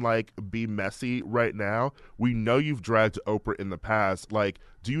stand-up and like be messy right now, we know you've dragged Oprah in the past. Like,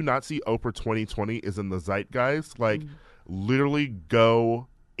 do you not see Oprah 2020 is in the zeitgeist? Like, literally go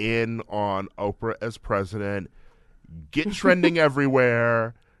in on Oprah as president, get trending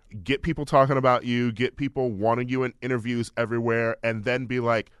everywhere. Get people talking about you, get people wanting you in interviews everywhere, and then be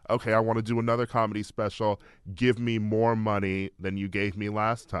like, okay, I want to do another comedy special. Give me more money than you gave me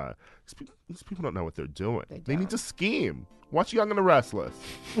last time. These people don't know what they're doing. They need to scheme. Watch Young and the Restless.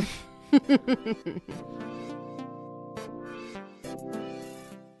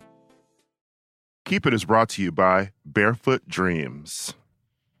 Keep It is brought to you by Barefoot Dreams.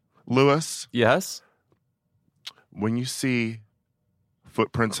 Lewis? Yes? When you see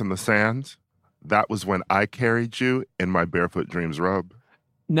footprints in the sand, that was when I carried you in my Barefoot Dreams robe.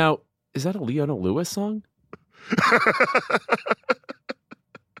 Now, is that a Leona Lewis song?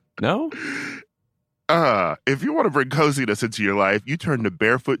 No? If you want to bring coziness into your life, you turn to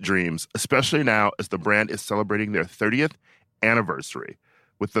Barefoot Dreams, especially now as the brand is celebrating their 30th anniversary.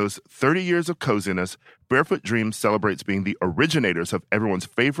 With those 30 years of coziness, Barefoot Dreams celebrates being the originators of everyone's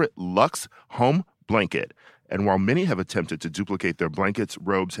favorite luxe home blanket. And while many have attempted to duplicate their blankets,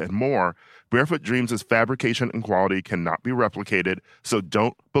 robes, and more, Barefoot Dreams' fabrication and quality cannot be replicated, so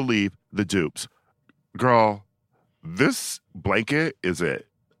don't believe the dupes. Girl, this blanket is it.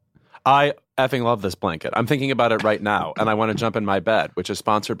 I effing love this blanket. I'm thinking about it right now, and I want to jump in my bed, which is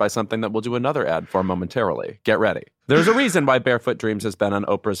sponsored by something that we'll do another ad for momentarily. Get ready. There's a reason why Barefoot Dreams has been on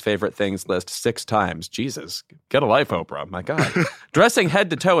Oprah's favorite things list 6 times. Jesus, get a life, Oprah. My God. Dressing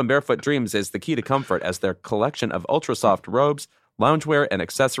head to toe in Barefoot Dreams is the key to comfort, as their collection of ultra-soft robes, loungewear, and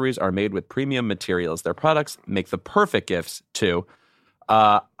accessories are made with premium materials. Their products make the perfect gifts, too.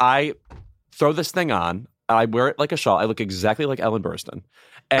 I throw this thing on. I wear it like a shawl. I look exactly like Ellen Burstyn.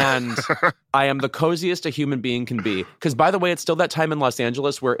 And I am the coziest a human being can be. Because, by the way, it's still that time in Los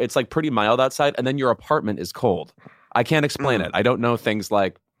Angeles where it's like pretty mild outside and then your apartment is cold. I can't explain it. I don't know things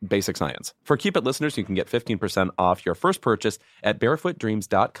like basic science. For Keep It listeners, you can get 15% off your first purchase at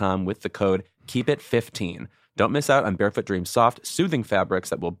barefootdreams.com with the code KEEPIT15. Don't miss out on Barefoot Dreams soft, soothing fabrics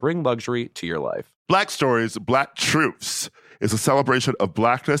that will bring luxury to your life. Black Stories, Black Truths is a celebration of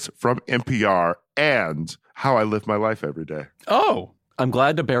Blackness from NPR and how I live my life every day. Oh, I'm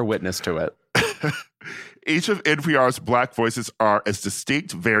glad to bear witness to it. Each of NPR's Black voices are as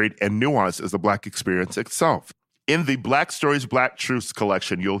distinct, varied, and nuanced as the Black experience itself. In the Black Stories, Black Truths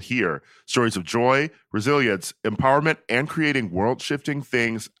collection, you'll hear stories of joy, resilience, empowerment, and creating world-shifting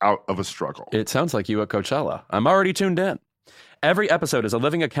things out of a struggle. It sounds like you at Coachella. I'm already tuned in. Every episode is a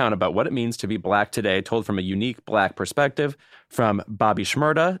living account about what it means to be Black today, told from a unique Black perspective. From Bobby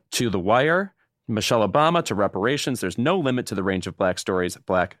Shmurda to The Wire, Michelle Obama to reparations, there's no limit to the range of Black stories,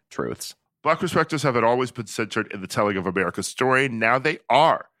 Black truths. Black perspectives haven't always been centered in the telling of America's story. Now they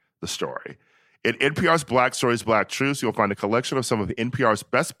are the story. In NPR's Black Stories, Black Truths, you'll find a collection of some of NPR's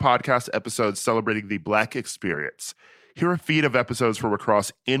best podcast episodes celebrating the Black experience. Hear a feed of episodes from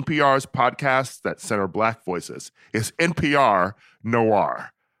across NPR's podcasts that center Black voices. It's NPR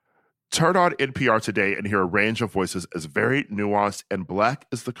Noir. Turn on NPR today and hear a range of voices as varied, nuanced, and Black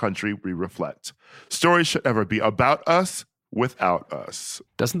as the country we reflect. Stories should never be about us without us.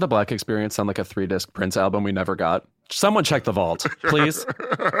 Doesn't the Black experience sound like a 3-disc Prince album we never got? Someone check the vault, please.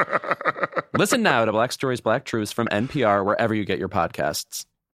 Listen now to Black Stories, Black Truths from NPR wherever you get your podcasts.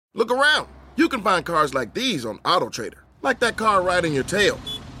 Look around. You can find cars like these on AutoTrader, like that car right in your tail.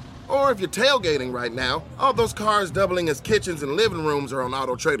 Or if you're tailgating right now, all those cars doubling as kitchens and living rooms are on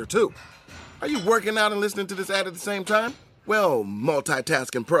AutoTrader too. Are you working out and listening to this ad at the same time? Well,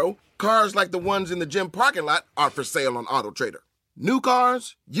 multitasking pro, cars like the ones in the gym parking lot are for sale on AutoTrader. New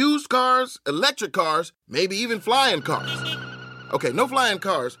cars, used cars, electric cars, maybe even flying cars. Okay, no flying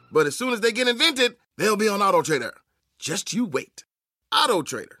cars, but as soon as they get invented, they'll be on AutoTrader. Just you wait.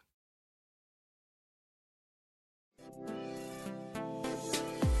 AutoTrader.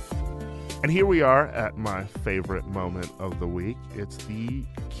 And here we are at my favorite moment of the week. It's the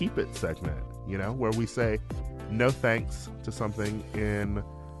Keep It segment, where we say no thanks to something in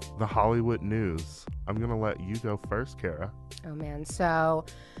the Hollywood news. I'm going to let you go first, Kara. Oh, man. So,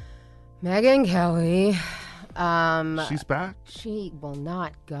 Megyn Kelly. She's back. She will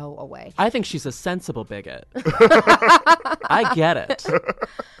not go away. I think she's a sensible bigot. I get it.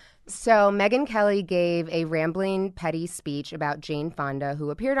 So Megyn Kelly gave a rambling, petty speech about Jane Fonda, who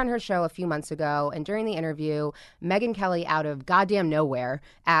appeared on her show a few months ago. And during the interview, Megyn Kelly, out of goddamn nowhere,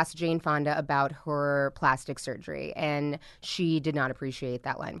 asked Jane Fonda about her plastic surgery. And she did not appreciate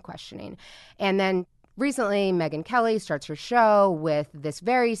that line of questioning. And then recently, Megyn Kelly starts her show with this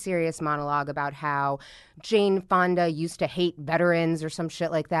very serious monologue about how Jane Fonda used to hate veterans or some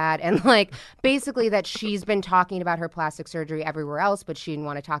shit like that. And basically that she's been talking about her plastic surgery everywhere else, but she didn't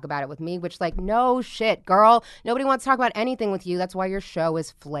want to talk about it with me, which no shit, girl. Nobody wants to talk about anything with you. That's why your show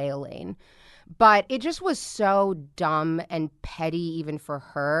is flailing. But it just was so dumb and petty even for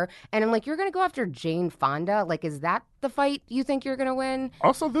her. And I'm like, you're going to go after Jane Fonda? Is that the fight you think you're going to win?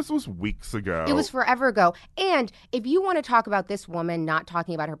 Also, this was weeks ago. It was forever ago. And if you want to talk about this woman not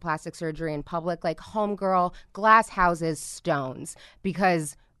talking about her plastic surgery in public, homegirl, glass houses, stones,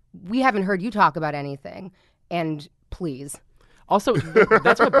 because we haven't heard you talk about anything. And please. Also,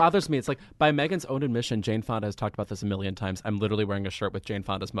 that's what bothers me. It's by Megyn's own admission, Jane Fonda has talked about this a million times. I'm literally wearing a shirt with Jane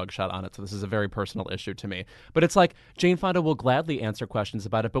Fonda's mugshot on it, so this is a very personal issue to me. But it's Jane Fonda will gladly answer questions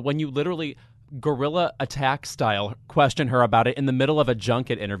about it, but when you literally guerrilla attack style question her about it in the middle of a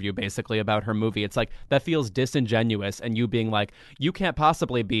junket interview, basically, about her movie, it's that feels disingenuous, and you being you can't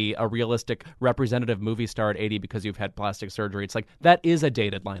possibly be a realistic representative movie star at 80 because you've had plastic surgery. It's that is a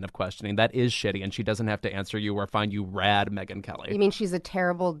dated line of questioning. That is shitty, and she doesn't have to answer you or find you rad, Megyn Kelly. You mean she's a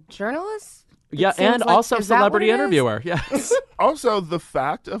terrible journalist? Yeah, and also celebrity interviewer. Yes. Also, the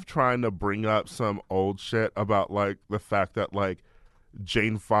fact of trying to bring up some old shit about the fact that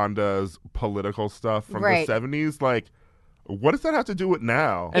Jane Fonda's political stuff from the 70s, what does that have to do with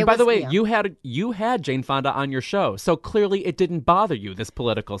now? And by the way, you had Jane Fonda on your show, so clearly it didn't bother you, this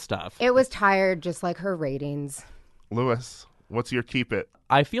political stuff. It was tired, just like her ratings. Lewis, what's your Keep It?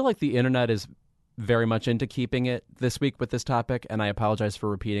 I feel like the internet is very much into keeping it this week with this topic, and I apologize for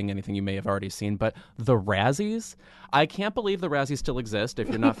repeating anything you may have already seen, but the Razzies, I can't believe the Razzies still exist. If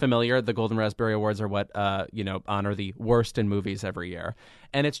you're not familiar, the Golden Raspberry Awards are what, honor the worst in movies every year.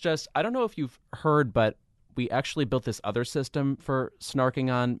 And it's just, I don't know if you've heard, but we actually built this other system for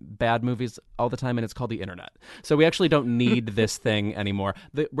snarking on bad movies all the time, and it's called the internet. So we actually don't need this thing anymore.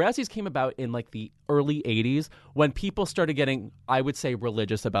 The Razzies came about in like the early 80s when people started getting, I would say,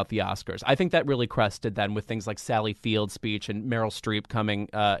 religious about the Oscars. I think that really crested then with things like Sally Field's speech and Meryl Streep coming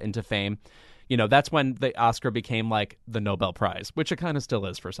into fame. You know, that's when the Oscar became like the Nobel Prize, which it kind of still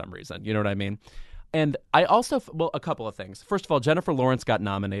is for some reason. You know what I mean? And I also, well, a couple of things. First of all, Jennifer Lawrence got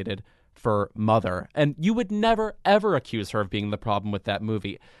nominated for Mother, and you would never, ever accuse her of being the problem with that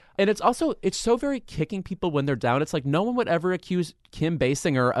movie. And it's so very kicking people when they're down. It's like no one would ever accuse Kim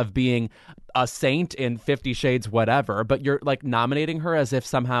Basinger of being a saint in 50 Shades whatever, but you're like nominating her as if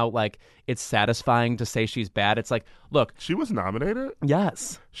somehow like it's satisfying to say she's bad. It's like, look. She was nominated?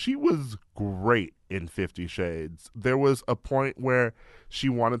 Yes. She was great in 50 Shades. There was a point where she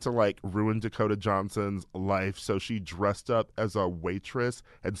wanted to like ruin Dakota Johnson's life, so she dressed up as a waitress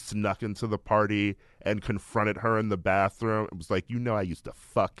and snuck into the party and confronted her in the bathroom. It was like, you know, I used to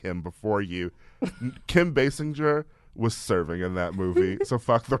fuck him before you. Kim Basinger was serving in that movie, so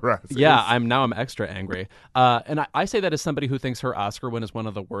fuck the rest. Yeah, I'm extra angry. And I say that as somebody who thinks her Oscar win is one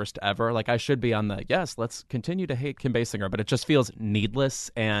of the worst ever. Like, I should be on the, yes, let's continue to hate Kim Basinger, but it just feels needless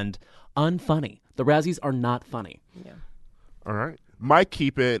and unfunny. The Razzies are not funny. Yeah. All right. My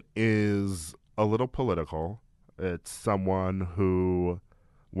keep it is a little political. It's someone who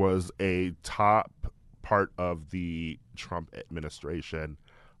was a top part of the Trump administration.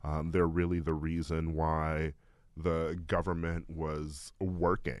 They're really the reason why the government was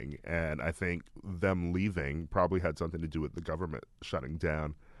working, and I think them leaving probably had something to do with the government shutting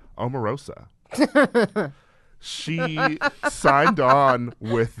down. Omarosa. She signed on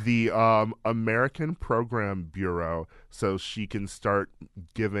with the American Program Bureau so she can start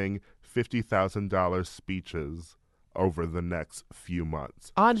giving $50,000 speeches over the next few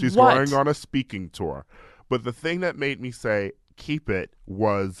months. She's going on a speaking tour. But the thing that made me say, keep it,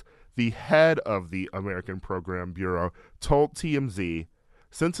 was the head of the American Program Bureau told TMZ,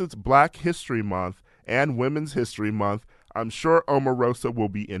 since it's Black History Month and Women's History Month, I'm sure Omarosa will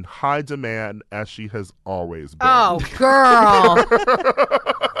be in high demand as she has always been. Oh, girl.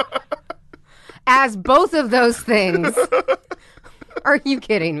 As both of those things. Are you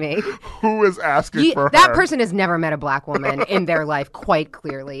kidding me? Who is asking for her? That person has never met a Black woman in their life, quite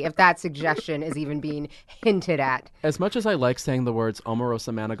clearly, if that suggestion is even being hinted at. As much as I like saying the words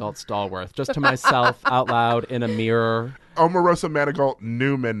Omarosa Manigault Stallworth, just to myself out loud in a mirror. Omarosa Manigault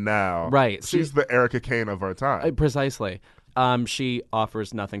Newman now. Right. She's the Erica Kane of our time. Precisely. She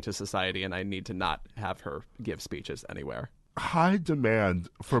offers nothing to society, and I need to not have her give speeches anywhere. High demand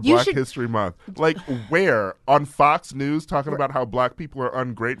for Black History Month. Like, where? On Fox News talking about how Black people are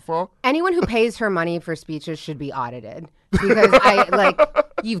ungrateful? Anyone who pays her money for speeches should be audited. Because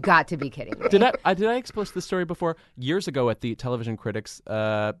you've got to be kidding me. Did I expose this story before? Years ago at the Television Critics,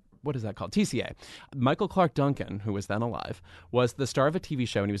 what is that called? TCA. Michael Clark Duncan, who was then alive, was the star of a TV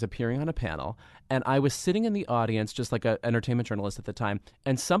show, and he was appearing on a panel. And I was sitting in the audience, just like an entertainment journalist at the time,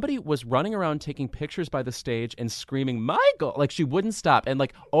 and somebody was running around taking pictures by the stage and screaming, Michael! Like, she wouldn't stop. And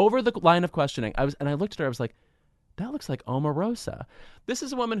like over the line of questioning, I looked at her, I was like, that looks like Omarosa. This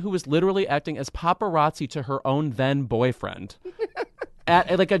is a woman who was literally acting as paparazzi to her own then boyfriend.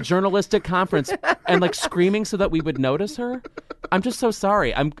 At like a journalistic conference and like screaming so that we would notice her. I'm just so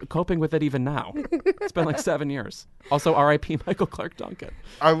sorry. I'm coping with it even now. It's been like 7 years. Also, R.I.P. Michael Clark Duncan.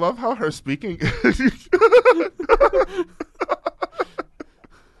 I love how her speaking.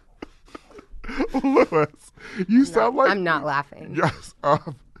 Louis, you sound like I'm not laughing. Yes.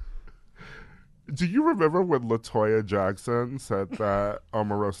 Do you remember when LaToya Jackson said that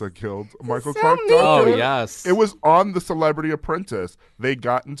Omarosa killed Michael Clark Duncan? Oh, yes. It was on The Celebrity Apprentice. They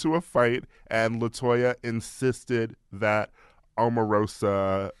got into a fight, and LaToya insisted that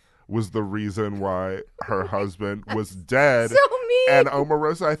Omarosa was the reason why her husband was dead. So mean. And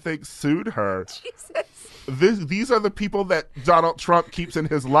Omarosa, I think, sued her. Jesus. These are the people that Donald Trump keeps in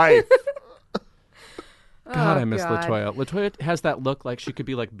his life. God, I miss LaToya. LaToya has that look like she could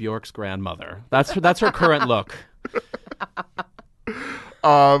be like Bjork's grandmother. That's her current look.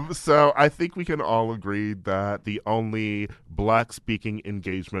 So I think we can all agree that the only Black-speaking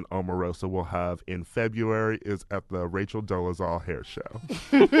engagement Omarosa will have in February is at the Rachel Dolezal hair show.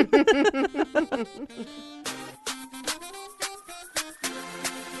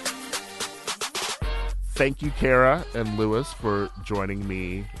 Thank you, Kara and Louis, for joining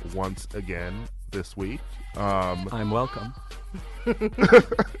me once again this week. I'm welcome.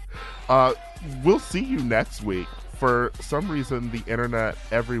 We'll see you next week. For some reason, the internet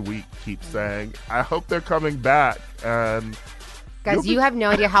every week keeps saying, I hope they're coming back. And Guys, you have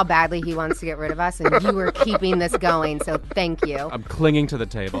no idea how badly he wants to get rid of us, and you are keeping this going, so thank you. I'm clinging to the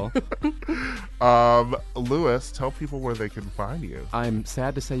table. Lewis, tell people where they can find you. I'm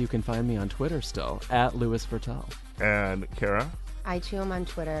sad to say you can find me on Twitter still, at Louis Vertel. And Kara? I chew him on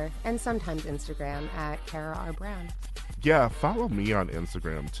Twitter and sometimes Instagram at Kara R. Brown. Yeah, follow me on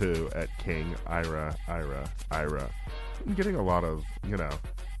Instagram, too, at King Ira. I'm getting a lot of,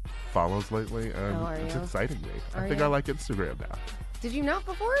 follows lately, and it's exciting me. I think I like Instagram now. Did you not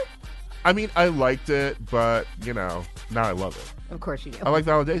before? I mean, I liked it, but, now I love it. Of course you do. I like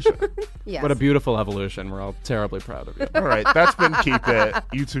validation. Yes. What a beautiful evolution. We're all terribly proud of you. All right, that's been Keep It.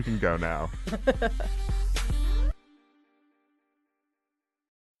 You two can go now.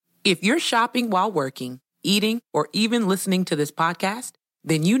 If you're shopping while working, eating, or even listening to this podcast,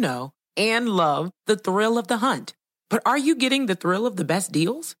 then you know and love the thrill of the hunt. But are you getting the thrill of the best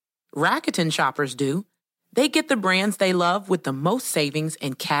deals? Rakuten shoppers do. They get the brands they love with the most savings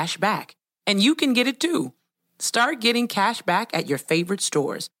and cash back. And you can get it too. Start getting cash back at your favorite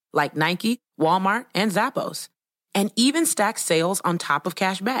stores like Nike, Walmart, and Zappos. And even stack sales on top of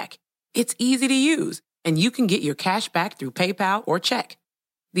cash back. It's easy to use, and you can get your cash back through PayPal or check.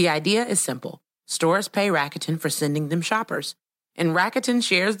 The idea is simple. Stores pay Rakuten for sending them shoppers, and Rakuten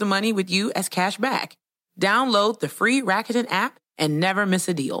shares the money with you as cash back. Download the free Rakuten app and never miss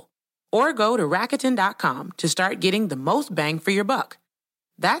a deal. Or go to Rakuten.com to start getting the most bang for your buck.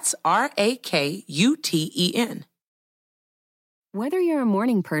 That's RAKUTEN. Whether you're a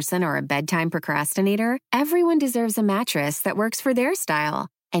morning person or a bedtime procrastinator, everyone deserves a mattress that works for their style.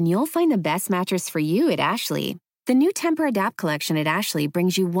 And you'll find the best mattress for you at Ashley. The new Temper-Adapt collection at Ashley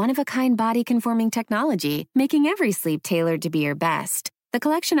brings you one-of-a-kind body-conforming technology, making every sleep tailored to be your best. The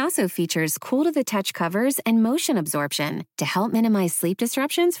collection also features cool-to-the-touch covers and motion absorption to help minimize sleep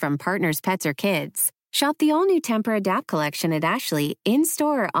disruptions from partners, pets, or kids. Shop the all-new Temper-Adapt collection at Ashley,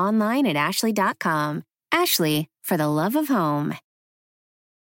 in-store or online at ashley.com. Ashley, for the love of home.